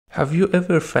Have you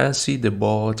ever fancied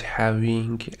about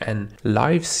having an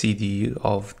live CD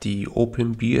of the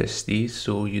OpenBSD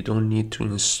so you don't need to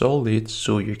install it,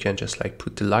 so you can just like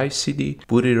put the live CD,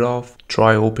 boot it off,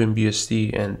 try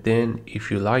OpenBSD, and then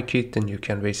if you like it, then you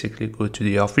can basically go to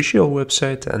the official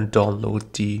website and download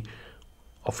the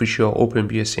official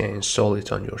OpenBSD and install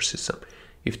it on your system?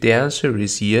 If the answer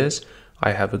is yes,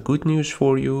 I have a good news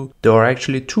for you. There are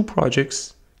actually two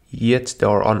projects, yet they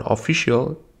are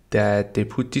unofficial, that they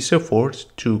put this effort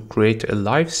to create a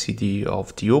live CD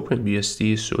of the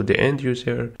OpenBSD so the end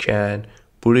user can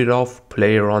boot it off,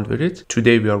 play around with it.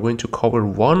 Today we are going to cover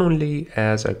one only,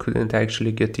 as I couldn't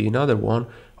actually get the another one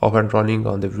up and running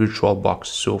on the virtual box.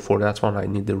 So for that one I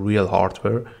need the real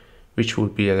hardware, which will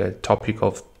be a topic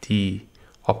of the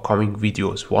upcoming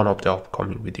videos, one of the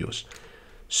upcoming videos.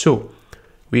 So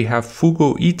we have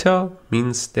FuguIta,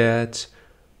 means that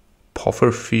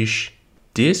pufferfish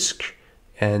disk,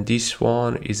 and this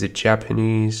one is a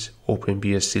Japanese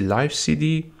OpenBSD Live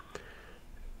CD,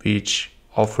 which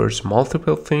offers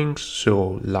multiple things,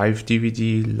 so live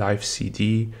DVD, live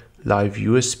CD, live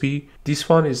USB. This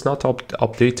one is not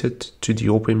updated to the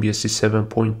OpenBSD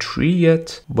 7.3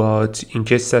 yet, but in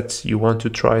case that you want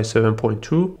to try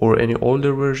 7.2 or any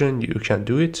older version, you can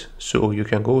do it. So you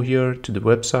can go here to the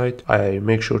website. I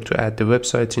make sure to add the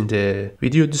website in the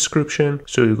video description.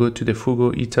 So you go to the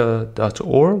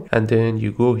FuguIta.org and then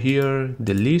you go here,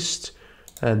 the list,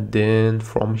 and then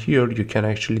from here you can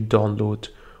actually download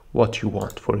what you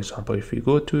want. For example, if you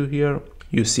go to here,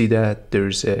 you see that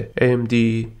there's a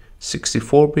AMD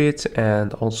 64-bit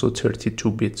and also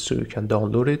 32-bit, so you can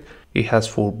download it. It has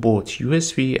for both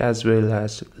USB as well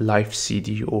as live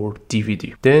CD or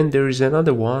DVD. Then there is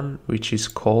another one which is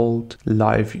called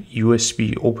Live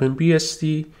USB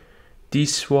OpenBSD.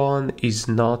 This one is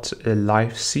not a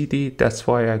live CD, that's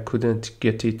why I couldn't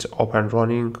get it up and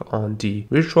running on the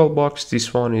VirtualBox.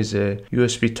 This one is a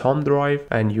USB thumb drive,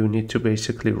 and you need to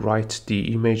basically write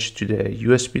the image to the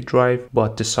USB drive,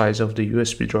 but the size of the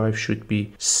USB drive should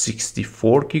be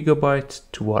 64 GB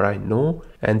to what I know.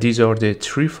 And these are the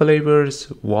three flavors.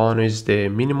 One is the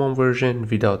minimum version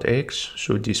without X,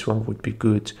 so this one would be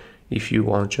good if you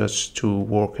want just to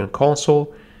work in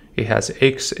console. It has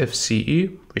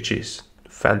XFCE, which is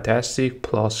fantastic,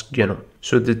 plus GNOME.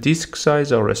 So the disk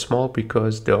size are small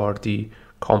because they are the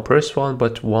compressed one,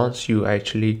 but once you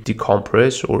actually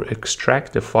decompress or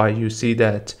extract the file, you see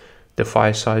that the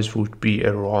file size would be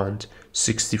around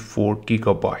 64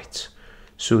 GB.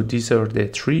 So these are the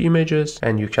three images,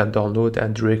 and you can download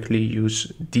and directly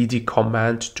use dd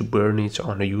command to burn it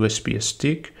on a USB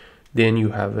stick. Then you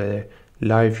have a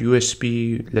live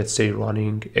USB, let's say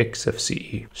running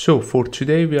XFCE. So for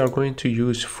today we are going to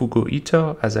use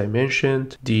FuguIta. As I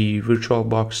mentioned, the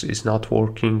VirtualBox is not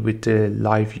working with the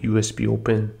live USB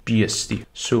OpenBSD.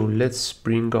 So let's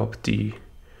bring up the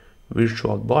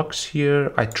VirtualBox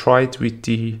here. I tried with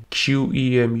the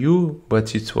QEMU,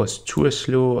 but it was too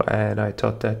slow and I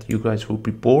thought that you guys would be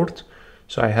bored,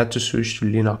 so I had to switch to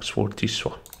Linux for this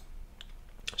one.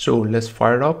 So let's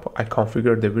fire it up. I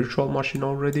configured the virtual machine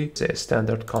already. It's a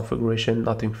standard configuration,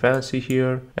 nothing fancy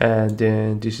here. And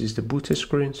then this is the boot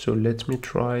screen. So let me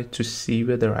try to see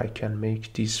whether I can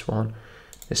make this one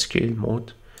a scale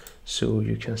mode so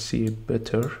you can see it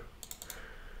better.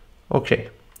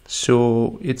 Okay,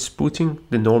 so it's booting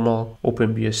the normal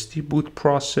OpenBSD boot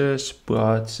process,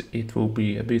 but it will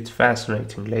be a bit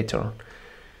fascinating later on.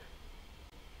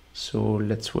 So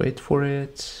let's wait for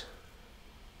it.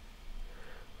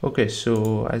 Okay,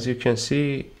 so as you can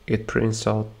see, it prints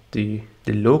out the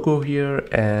logo here,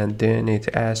 and then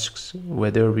it asks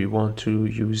whether we want to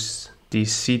use the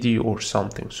CD or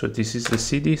something. So this is the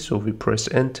CD, so we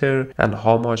press enter, and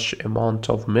how much amount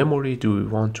of memory do we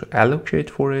want to allocate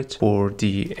for it for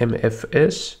the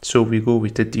MFS. So we go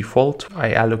with the default.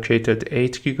 I allocated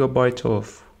 8 GB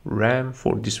of RAM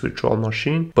for this virtual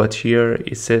machine, but here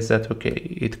it says that okay,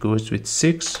 it goes with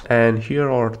 6, and here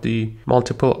are the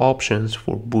multiple options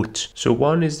for boot. So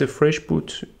one is the fresh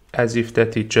boot, as if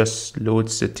that it just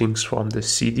loads the things from the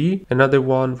CD. Another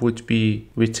one would be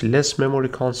with less memory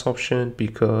consumption,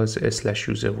 because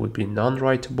 /user would be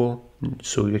non-writable,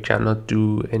 so you cannot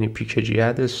do any PKG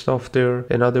added stuff there.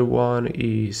 Another one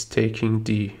is taking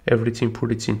the everything,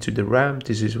 put it into the RAM.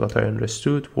 This is what I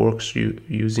understood, works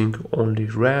using only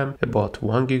RAM, about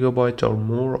 1 GB or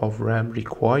more of RAM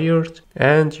required.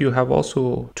 And you have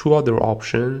also two other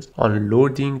options on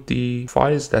loading the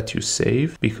files that you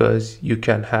save, because you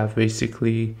can have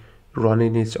basically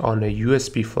running it on a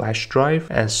USB flash drive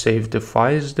and save the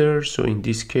files there. So in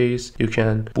this case, you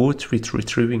can boot with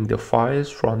retrieving the files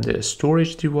from the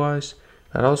storage device,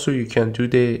 And also you can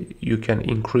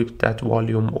encrypt that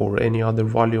volume or any other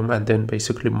volume and then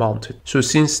basically mount it. So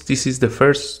since this is the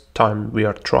first time we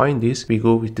are trying this, we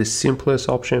go with the simplest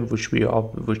option,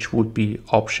 which would be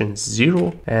option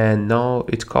 0. And now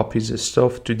it copies the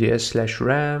stuff to the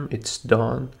s/ram. It's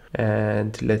done.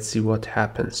 And let's see what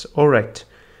happens. All right.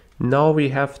 Now we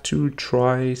have to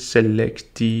try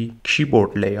select the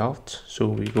keyboard layout. So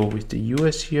we go with the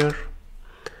US here.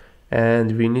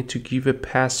 And we need to give a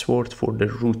password for the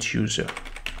root user.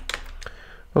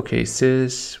 Okay, it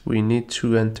says we need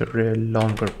to enter a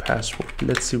longer password.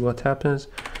 Let's see what happens.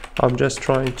 I'm just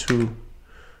trying to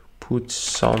put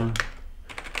some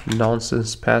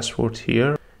nonsense password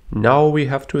here. Now we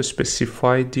have to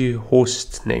specify the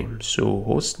host name. So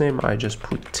host name, I just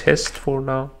put test for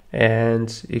now. And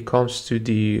it comes to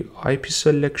the IP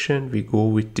selection. We go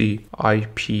with the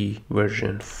IP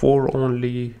version 4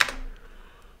 only.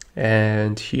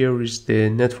 And here is the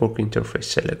network interface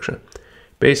selection.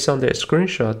 Based on the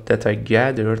screenshot that I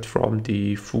gathered from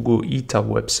the FuguIta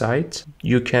website,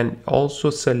 you can also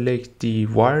select the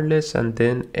wireless and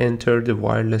then enter the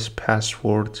wireless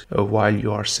password while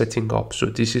you are setting up. So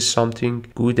this is something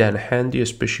good and handy,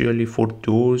 especially for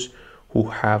those who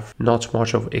have not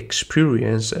much of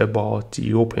experience about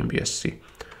the OpenBSD.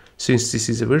 Since this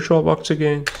is a VirtualBox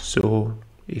again, so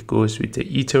it goes with the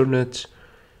Ethernet.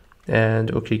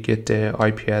 And okay, get the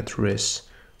IP address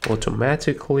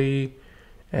automatically.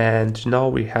 And now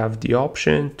we have the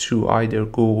option to either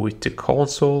go with the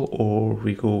console or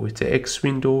we go with the X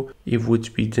window. It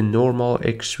would be the normal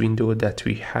X window that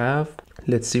we have.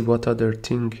 Let's see what other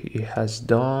thing it has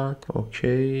done.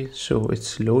 Okay, so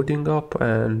it's loading up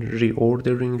and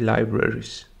reordering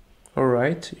libraries. All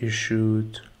right, it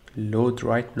should load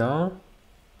right now.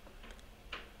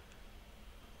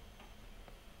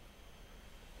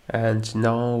 And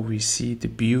now we see the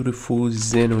beautiful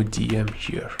XenoDM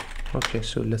here. Okay,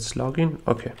 so let's log in.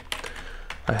 Okay,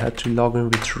 I had to log in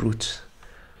with root.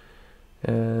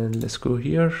 And let's go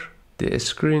here. The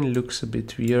screen looks a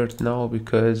bit weird now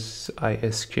because I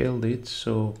scaled it,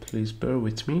 so please bear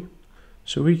with me.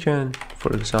 So we can,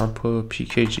 for example,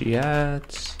 pkg-add,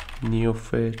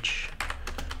 neofetch,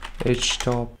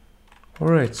 htop.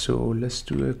 Alright, so let's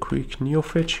do a quick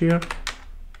neofetch here.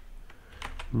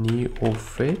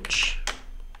 Neofetch,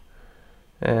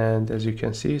 and as you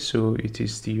can see, so it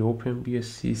is the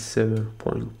OpenBSD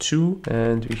 7.2,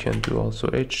 and we can do also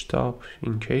htop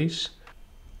in case.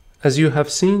 As you have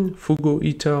seen,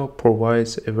 FuguIta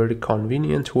provides a very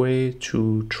convenient way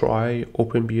to try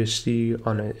OpenBSD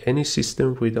on any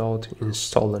system without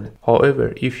installing it.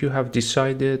 However, if you have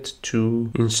decided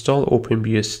to install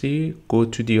OpenBSD, go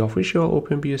to the official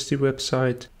OpenBSD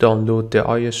website, download the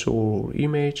ISO or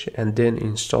image, and then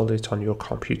install it on your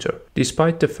computer.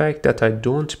 Despite the fact that I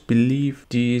don't believe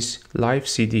this Live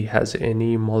CD has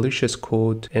any malicious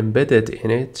code embedded in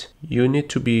it, you need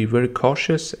to be very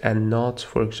cautious and not,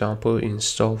 for example,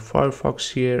 install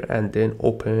Firefox here and then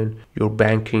open your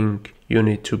banking. You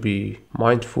need to be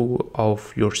mindful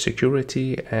of your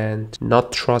security and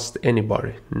not trust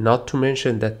anybody. Not to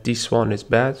mention that this one is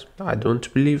bad. I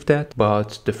don't believe that,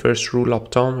 but the first rule of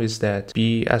thumb is that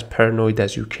be as paranoid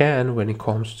as you can when it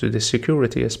comes to the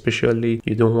security, especially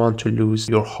you don't want to lose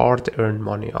your hard-earned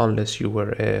money unless you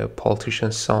were a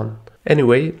politician's son.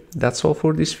 Anyway, that's all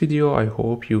for this video. I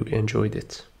hope you enjoyed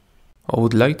it. I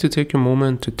would like to take a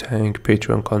moment to thank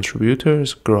Patreon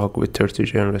contributors, Grog with $30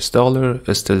 generous,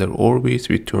 Stellar Orbit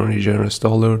with $20 generous,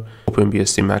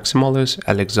 OpenBSD Maximalist,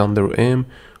 Alexander M,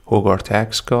 Hogarth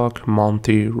Axcock,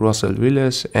 Monty, Russell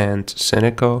Willis, and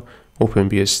Seneca,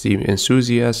 OpenBSD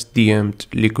Enthusiast, DM'd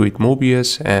Liquid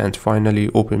Mobius, and finally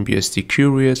OpenBSD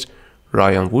Curious,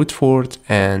 Ryan Woodford,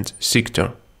 and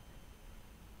Sictor.